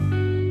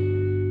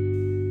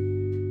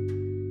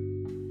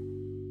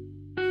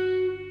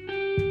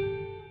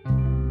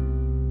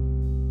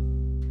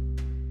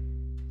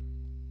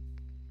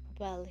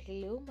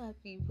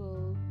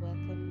people?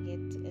 Welcome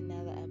yet to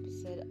another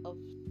episode of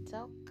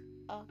Talk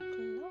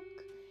O'Clock.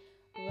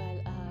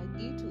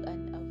 Due to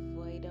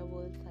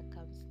unavoidable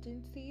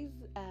circumstances,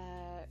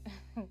 I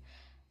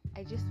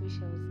just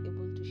wish I was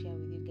able to share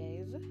with you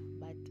guys,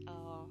 but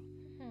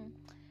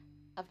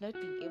I've not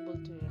been able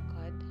to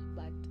record.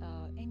 But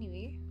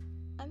anyway,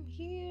 I'm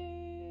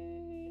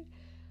here.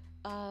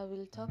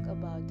 We'll talk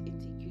about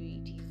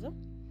insecurities.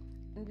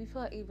 And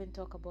before I even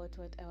talk about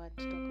what I want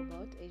to talk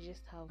about, I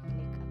just have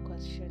like a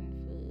question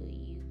for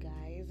you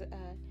guys.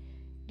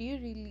 Do you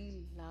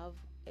really love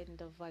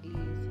and value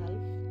yourself?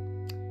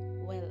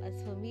 Well,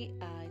 as for me,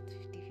 it's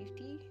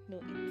 50-50. No,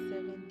 it's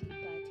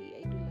 70-30.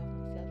 I do love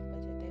myself,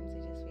 but at times I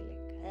just feel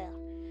like,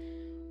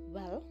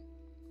 well,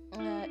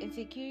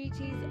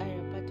 insecurities are a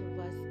part of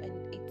us,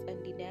 and it's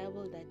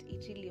undeniable that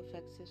it really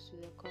affects us to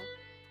the core,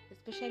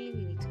 especially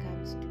when it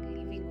comes to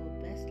living our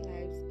best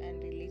lives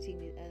and relating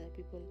with other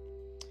people.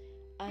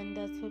 And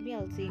as for me,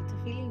 I'll say it's a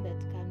feeling that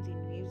comes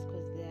in waves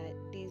because there are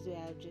days where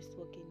I've just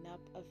woken up.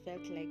 I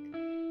felt like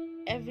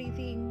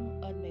everything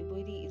on my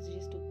body is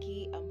just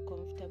okay. I'm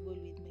comfortable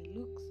with my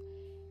looks.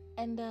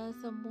 And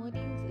some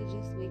mornings I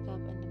just wake up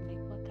and I'm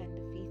like, what kind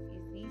of face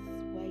is this?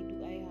 Why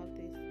do I have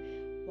this?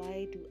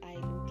 Why do I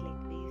look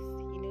like this?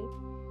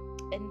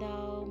 And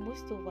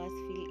most of us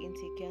feel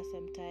insecure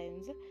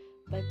sometimes,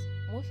 but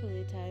most of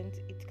the times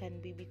it can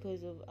be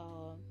because of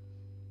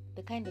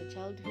the kind of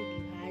childhood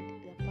you had,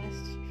 the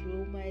past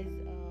traumas,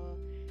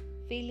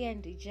 failure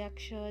and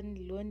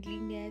rejection,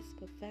 loneliness,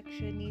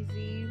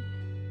 perfectionism,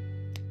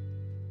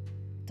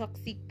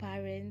 toxic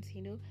parents,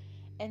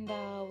 And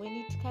when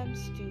it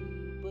comes to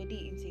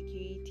body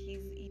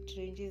insecurities, it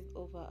ranges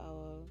over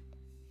our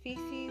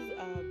faces,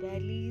 our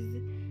bellies,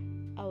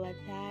 our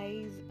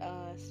thighs,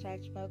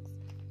 stretch marks.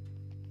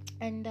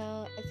 And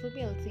as for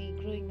me, I'll say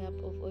growing up,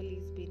 I've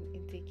always been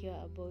insecure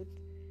about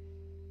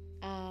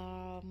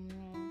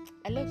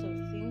a lot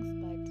of things,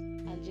 but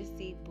I'll just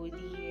say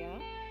body hair.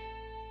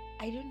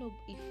 I don't know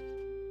if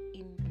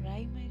in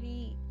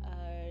primary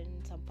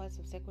and some parts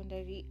of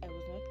secondary I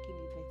was not keen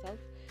with myself,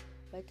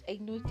 but I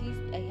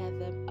noticed I had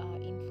them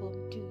in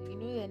form too.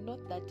 They're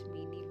not that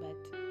many, but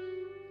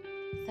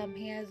some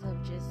hairs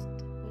have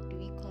just, what do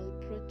we call,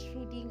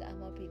 protruding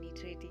ama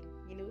penetrating,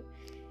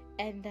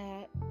 And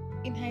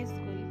in high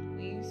school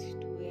we used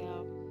to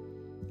wear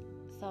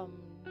some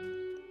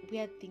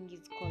weird thing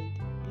is called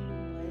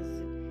bloomers,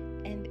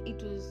 and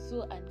it was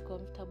so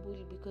uncomfortable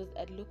because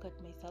I'd look at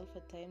myself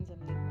at times. I'm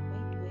like,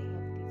 why do I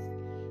have this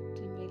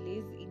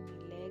tunnels in my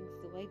legs?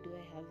 Why do I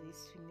have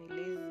these tunnels?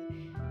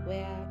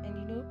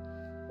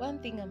 One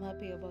thing I'm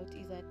happy about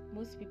is that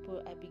most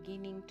people are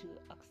beginning to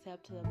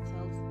accept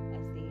themselves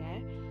as they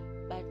are,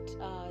 but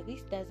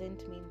this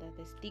doesn't mean that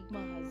the stigma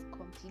has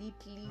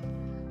completely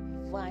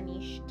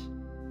vanished.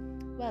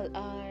 Well,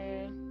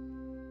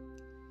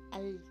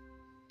 I'll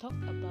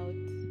talk about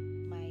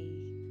my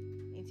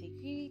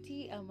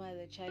insecurity and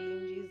the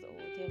challenges or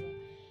whatever.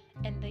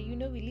 And we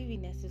live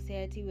in a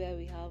society where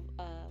we have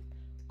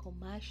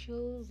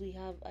commercials, we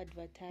have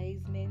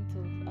advertisements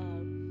of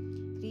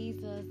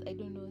razors,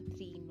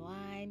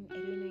 3-in-1,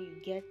 you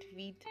get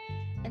fit.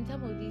 And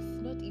some of these,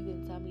 not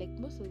even some, like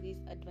most of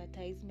these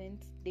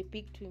advertisements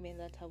depict women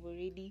that have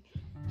already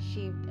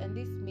shaved, and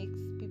this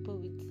makes people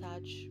with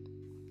such,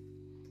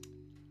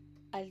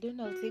 I'll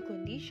say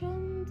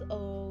conditions,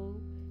 or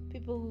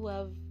people who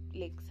have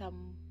like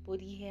some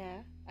body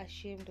hair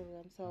ashamed of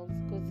themselves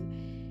because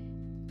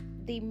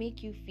they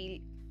make you feel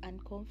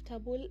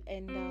uncomfortable.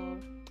 And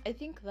I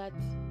think that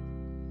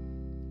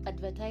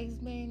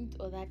advertisement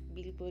or that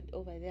billboard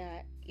over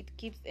there, it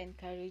keeps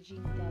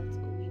encouraging girls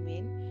or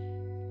women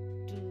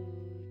to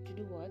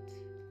do what?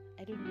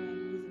 I don't know,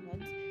 I'm losing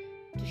words.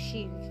 To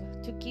shave,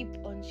 to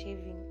keep on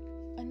shaving.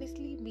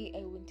 Honestly, me,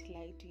 I won't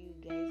lie to you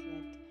guys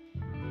that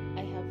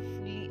I have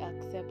fully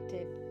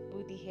accepted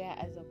body hair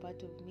as a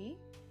part of me.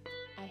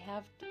 I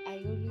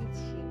always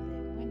shave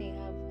them when I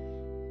have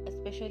a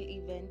special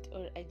event,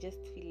 or I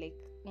just feel like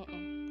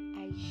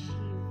I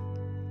shave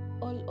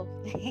all of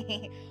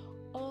them.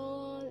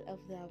 all of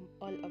them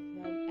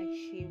I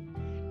shave.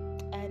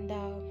 And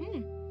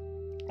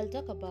I'll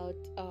talk about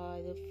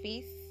the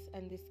face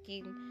and the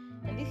skin,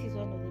 and this is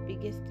one of the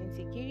biggest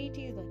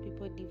insecurities that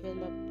people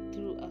develop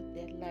throughout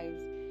their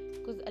lives,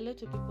 because a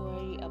lot of people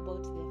worry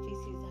about their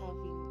faces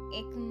having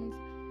acne,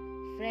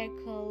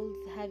 freckles,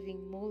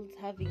 having molds,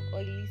 having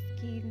oily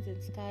skins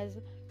and scars.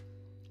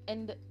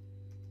 And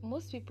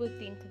most people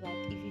think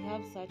that if you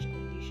have such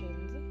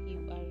conditions,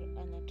 you are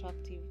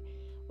unattractive.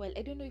 Well,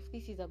 I don't know if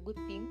this is a good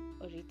thing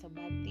or it's a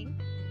bad thing,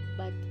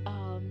 but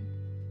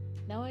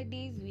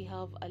nowadays we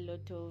have a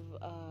lot of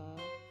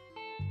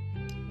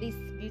these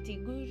beauty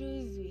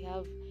gurus, we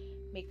have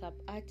makeup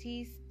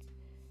artists.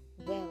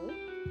 Well,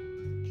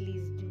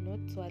 please do not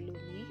swallow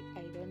me.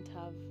 I don't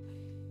have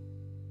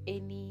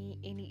any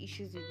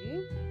issues with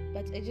you,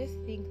 but I just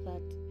think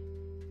that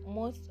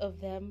most of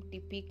them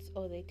depict,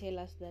 or they tell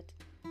us that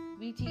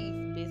beauty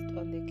is based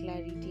on the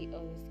clarity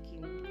of the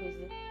skin,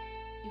 because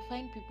you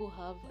find people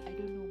have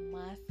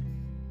masks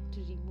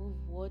to remove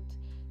what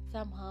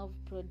Some have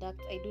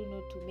products, I don't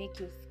know, to make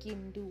your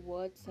skin do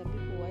what. Some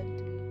people want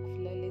to look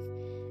flawless,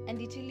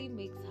 and it really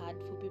makes hard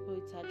for people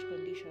with such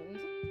conditions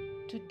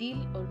to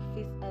deal or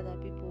face other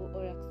people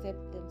or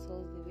accept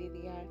themselves the way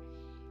they are.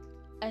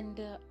 And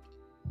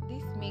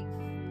this makes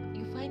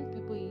you find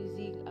people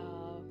using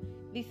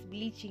these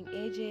bleaching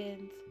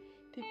agents.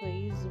 People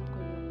use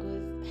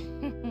mkorogos.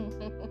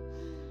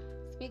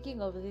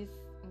 Speaking of this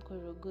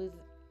mkorogos,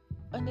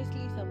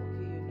 honestly, some of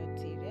you, you're not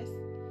serious.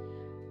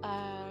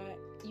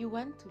 You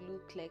want to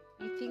look like,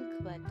 you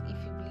think that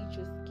if you bleach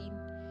your skin,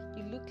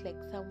 you look like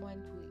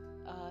someone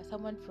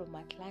from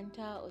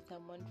Atlanta or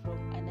someone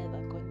from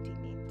another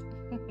continent.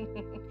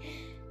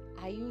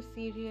 Are you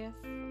serious?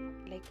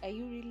 Like, are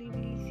you really,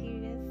 really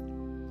serious?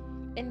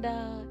 And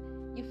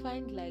you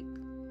find like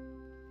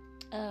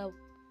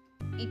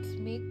it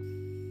makes,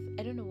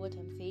 I don't know what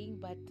I'm saying,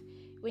 but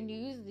when you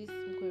use this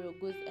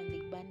mkorogos and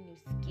they burn your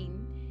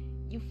skin,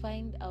 you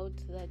find out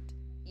that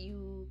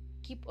you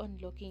keep on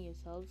locking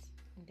yourselves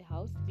in the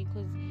house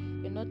because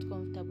you're not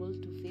comfortable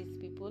to face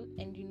people.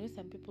 And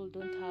some people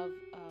don't have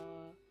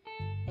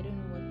I don't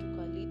know what to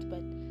call it,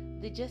 but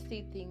they just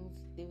say things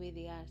the way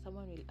they are.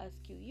 Someone will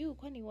ask you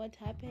kwani, what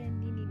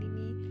happened, nini,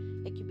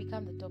 like you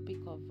become the topic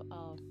of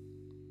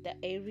the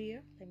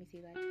area. Let me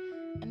say that.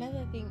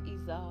 Another thing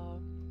is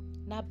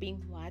not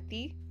being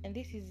worthy, and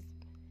this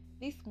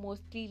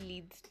mostly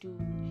leads to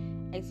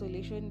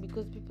isolation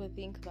because people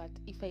think that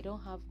if I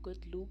don't have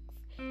good looks,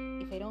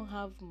 if I don't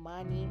have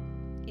money,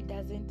 it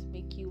doesn't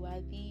make you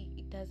worthy,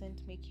 it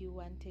doesn't make you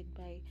wanted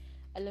by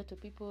a lot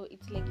of people.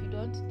 It's like you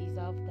don't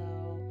deserve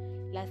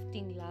the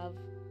lasting love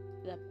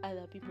that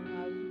other people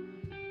have.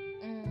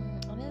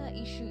 Another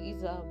issue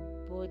is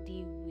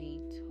body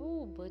weight.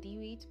 Body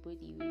weight.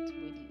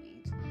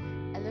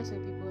 A lot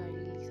of people are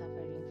really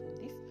suffering from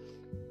this.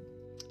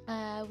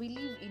 We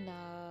live in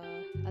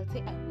I'll say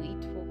a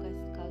weight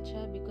focused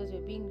culture because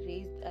we're being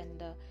raised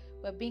and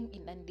we're being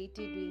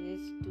inundated with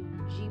this to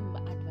gym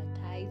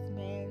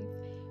advertisements.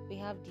 We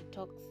have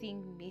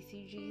detoxing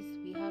messages.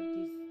 We have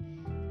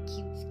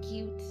these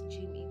cute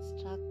gym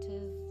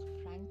instructors,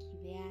 Frankie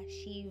there,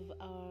 Shiv,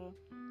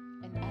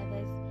 and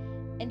others.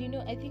 And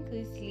I think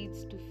this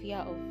leads to fear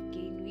of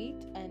gain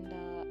weight and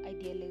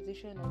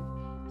idealization of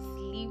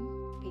slim,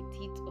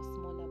 petite, or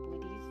smaller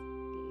bodies,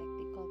 like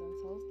they call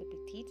themselves, the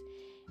petite.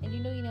 And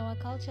in our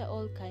culture,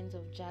 all kinds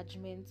of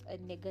judgments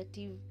and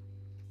negative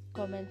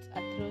comments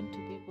are thrown to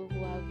people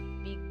who have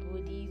big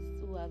bodies,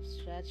 who have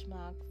stretch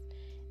marks.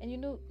 And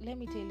let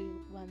me tell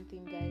you one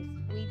thing, guys.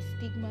 Weight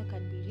stigma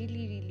can be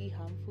really, really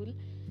harmful,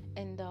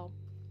 and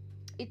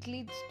it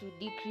leads to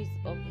decrease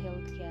of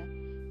healthcare.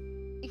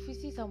 If you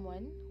see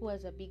someone who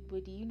has a big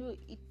body,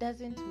 it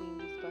doesn't mean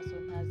this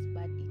person has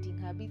bad eating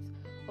habits.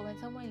 Or when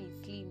someone is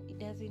slim, it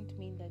doesn't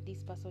mean that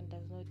this person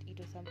does not eat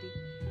or something.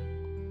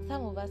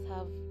 Some of us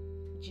have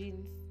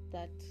genes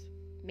that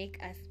make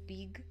us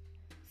big,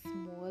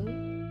 small,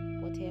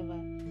 whatever.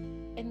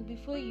 And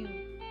before you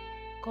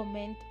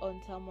comment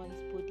on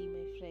someone's body,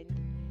 my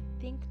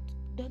friend,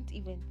 don't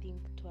even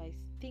think twice,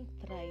 think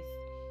thrice.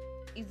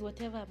 Is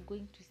whatever I'm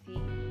going to say,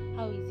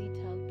 how is it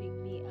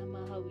helping me?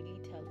 How will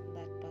it help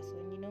that person?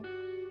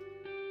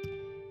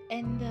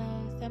 And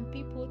some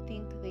people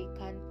think they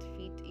can't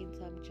fit in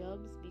some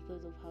jobs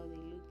because of how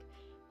they look.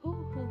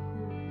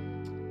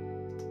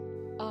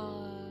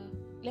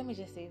 Let me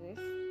just say this.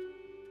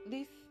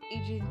 These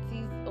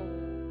agencies or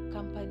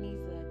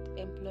companies that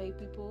employ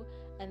people,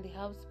 and they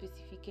have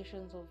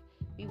specifications of,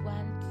 we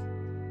want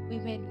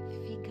women with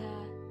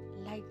figure,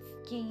 light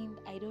skinned,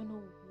 I don't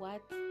know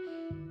what.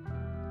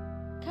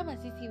 Kama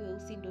sisi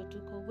weusi ndo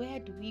tuko, where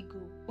do we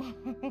go?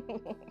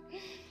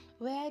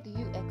 Where do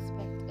you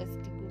expect us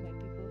to go, my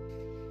people?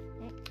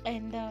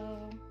 And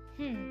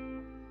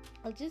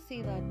I'll just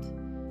say that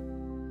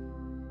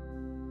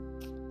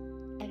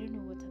I don't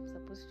know what I'm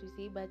supposed to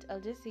say, but I'll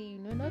just say,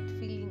 not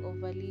feeling or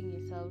valuing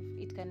yourself,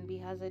 it can be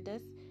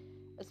hazardous,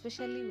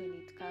 especially when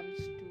it comes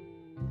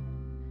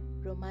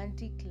to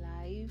romantic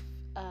life,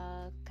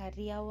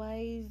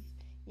 career-wise.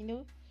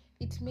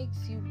 It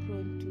makes you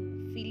prone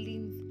to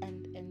feelings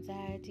and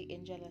anxiety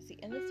and jealousy.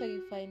 And that's why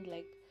you find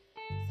like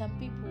some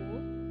people,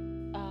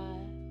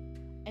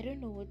 I don't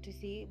know what to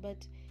say,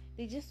 but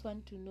they just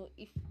want to know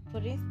if, for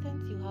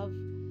instance, you have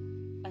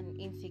an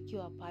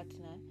insecure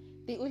partner.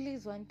 They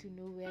always want to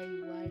know where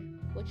you are,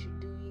 what you're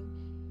doing.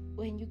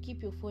 When you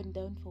keep your phone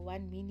down for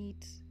 1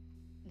 minute,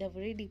 they've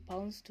already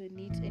pounced on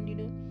it. And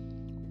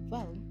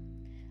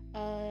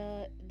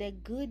the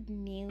good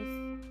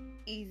news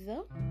is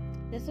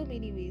there's so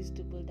many ways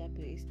to build up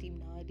your esteem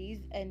nowadays,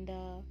 and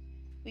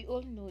we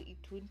all know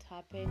it won't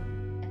happen,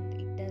 and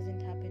it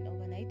doesn't happen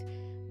overnight.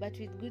 But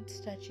with good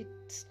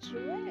strategies,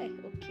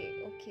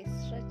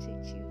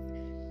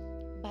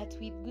 but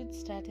with good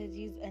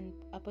strategies and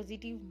a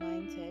positive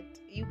mindset,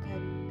 you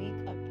can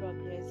make a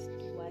progress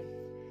towards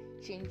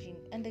changing.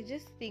 And I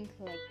just think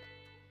like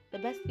the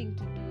best thing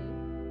to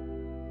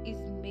do is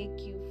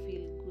make you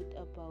feel good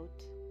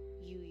about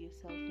you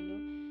yourself,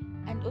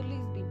 and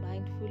always be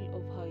mindful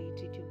of how you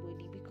treat your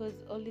body,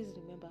 because always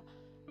remember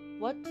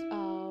what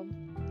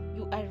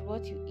you are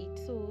what you eat.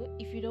 So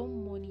if you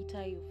don't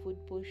monitor your food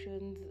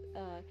portions,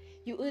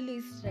 you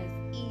always stress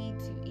you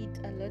eat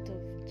a lot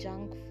of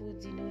junk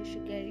foods,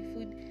 sugary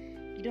food,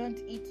 you don't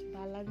eat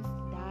balanced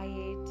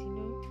diet,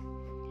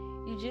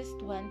 you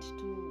just want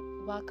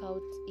to work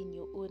out in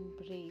your own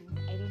brain.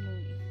 I don't know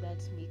if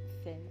that makes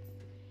sense.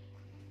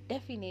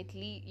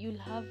 Definitely you'll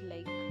have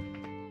I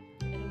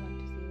don't want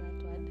to say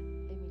that word,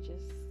 let me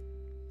just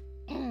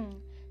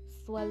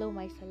swallow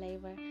my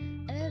saliva.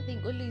 Another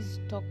thing, always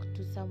talk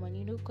to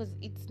someone, because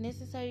it's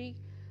necessary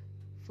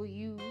for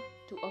you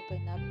to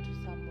open up to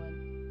someone.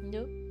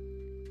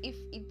 If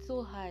it's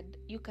so hard,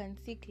 you can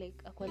seek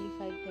a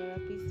qualified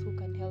therapist who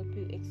can help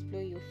you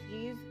explore your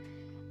fears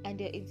and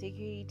your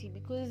insecurity,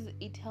 because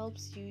it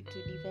helps you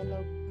to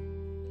develop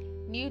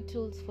new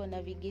tools for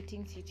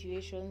navigating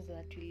situations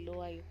that will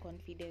lower your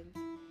confidence.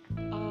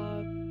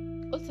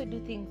 Also do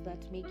things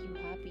that make you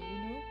happy,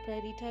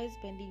 prioritize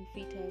spending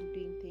free time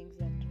doing things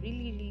that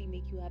really, really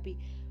make you happy,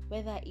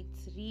 whether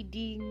it's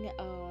reading,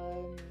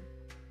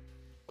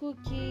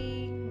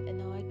 cooking. And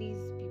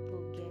nowadays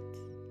people get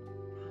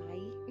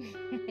high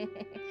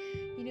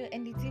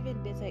and it's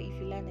even better if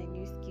you learn a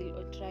new skill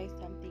or try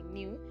something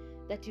new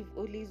that you've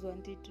always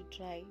wanted to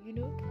try. It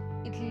will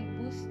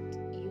boost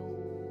your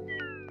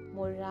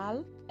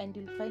morale, and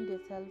you'll find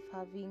yourself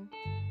having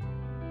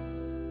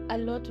a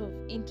lot of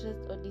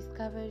interest or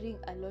discovering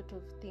a lot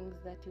of things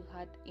that you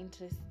had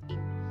interest in.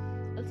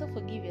 Also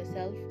forgive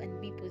yourself and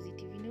be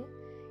positive.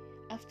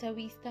 After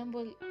we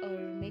stumble or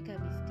make a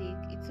mistake,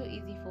 it's so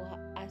easy for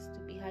us to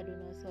be hard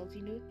on ourselves.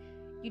 You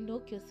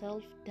knock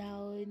yourself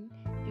down,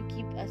 you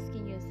keep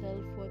asking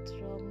yourself what's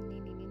wrong,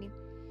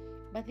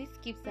 but this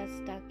keeps us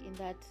stuck in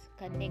that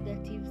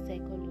negative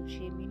cycle of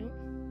shame.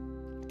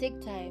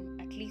 Take time,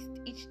 at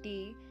least each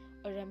day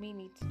or a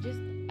minute,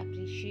 just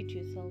appreciate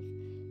yourself.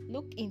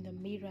 Look in the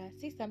mirror,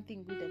 say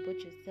something good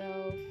about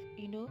yourself.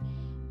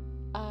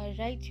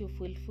 Write your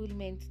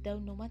fulfillments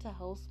down, no matter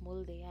how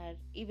small they are.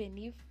 Even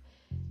if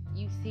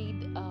you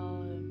said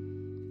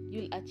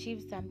you'll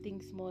achieve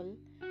something small,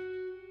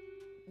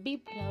 be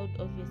proud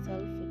of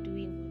yourself for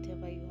doing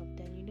whatever you have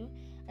done,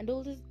 and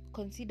always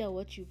consider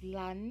what you've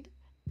learned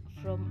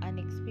from an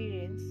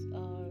experience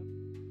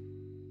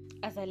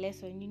as a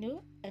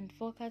lesson, and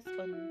focus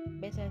on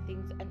better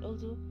things, and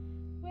also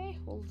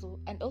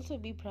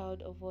be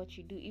proud of what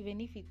you do,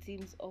 even if it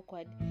seems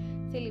awkward.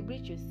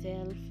 Celebrate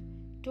yourself,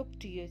 talk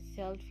to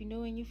yourself.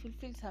 When you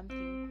fulfill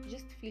something,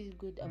 just feel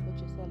good about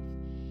yourself.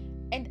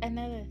 And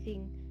another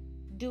thing,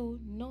 do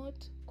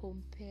not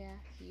compare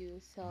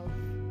yourself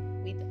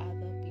with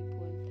other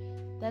people.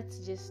 That's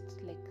just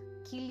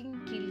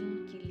killing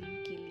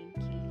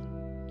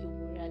your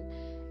morale.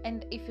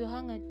 And if you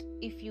hang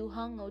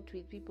out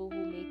with people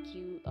who make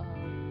you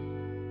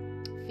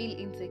feel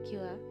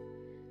insecure,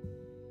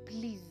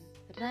 please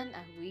run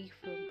away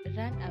from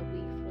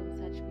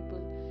such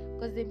people,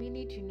 because the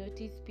minute you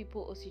notice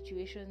people or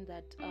situations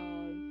that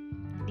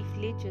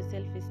deflate your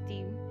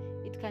self-esteem,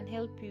 it can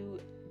help you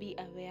be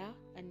aware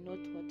and not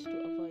what to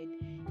avoid.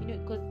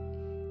 Because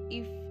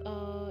if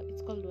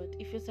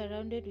you're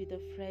surrounded with the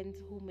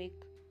friends who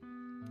make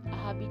a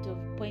habit of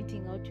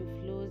pointing out your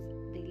flaws,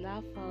 they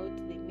laugh out,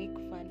 they make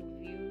fun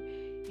of you,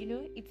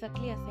 it's a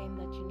clear sign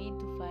that you need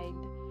to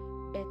find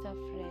better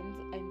friends,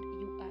 and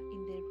you are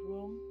in the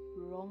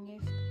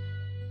wrongest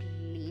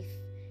place.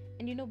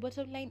 And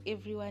bottom line,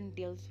 everyone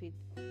deals with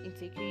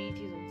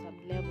insecurities on some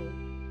level,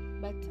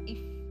 but if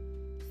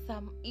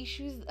some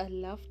issues are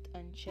left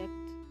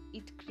unchecked,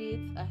 it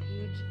creates a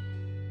huge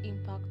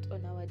impact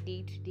on our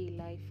day-to-day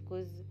life.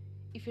 Because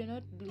if you're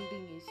not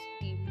building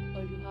esteem,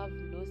 or you have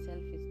low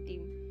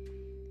self-esteem,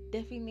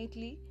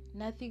 definitely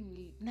nothing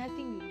you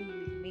do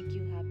will make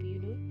you happy,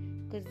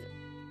 because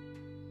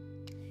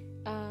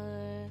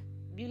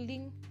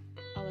building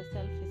our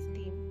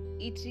self-esteem,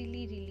 it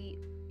really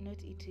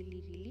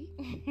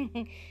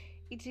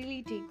it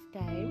really takes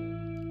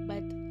time,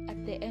 but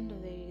at the end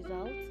of the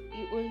results,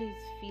 you always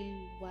feel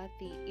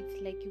worthy. It's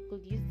like you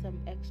could use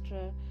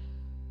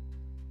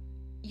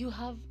you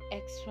have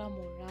extra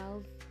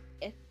morale,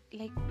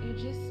 you're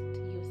just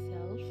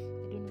yourself. I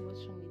don't know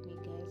what's wrong with me,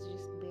 guys,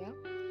 just there.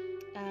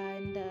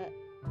 And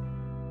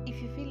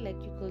if you feel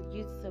like you could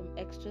use some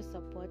extra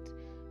support,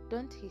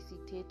 don't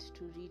hesitate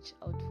to reach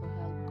out for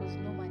help, because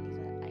no man is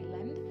an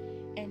island,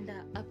 and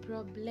a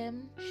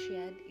problem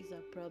shared is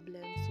a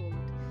problem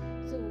solved.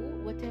 So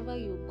whatever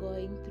you're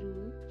going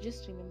through,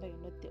 just remember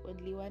you're not the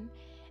only one,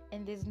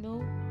 and there's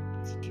no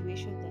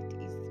situation that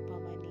is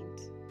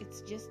permanent.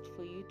 It's just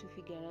for you to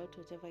figure out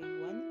whatever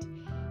you want,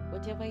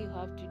 whatever you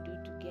have to do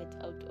to get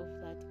out of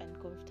that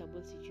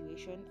uncomfortable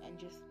situation, and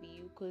just be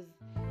you, because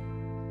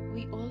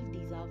we all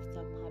deserve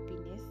some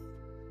happiness.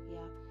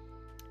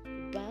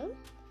 Well,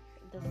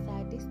 the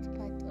saddest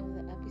part of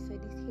the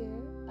episode is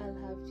here. I'll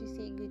have to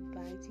say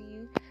goodbye to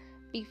you.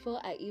 Before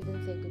I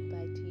even say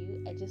goodbye to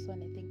you, I just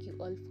want to thank you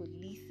all for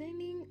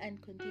listening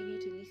and continue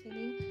to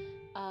listening.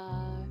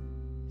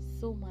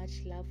 So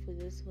much love for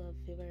those who have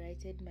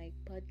favorited my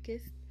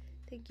podcast.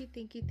 Thank you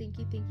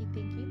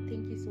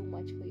so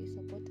much for your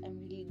support.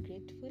 I'm really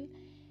grateful.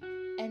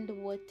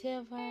 And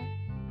whatever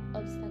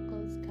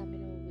obstacles come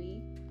in our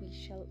way, we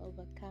shall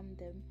overcome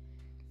them.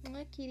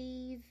 Mwah,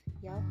 kitties,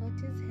 y'all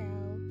hot as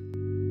hell.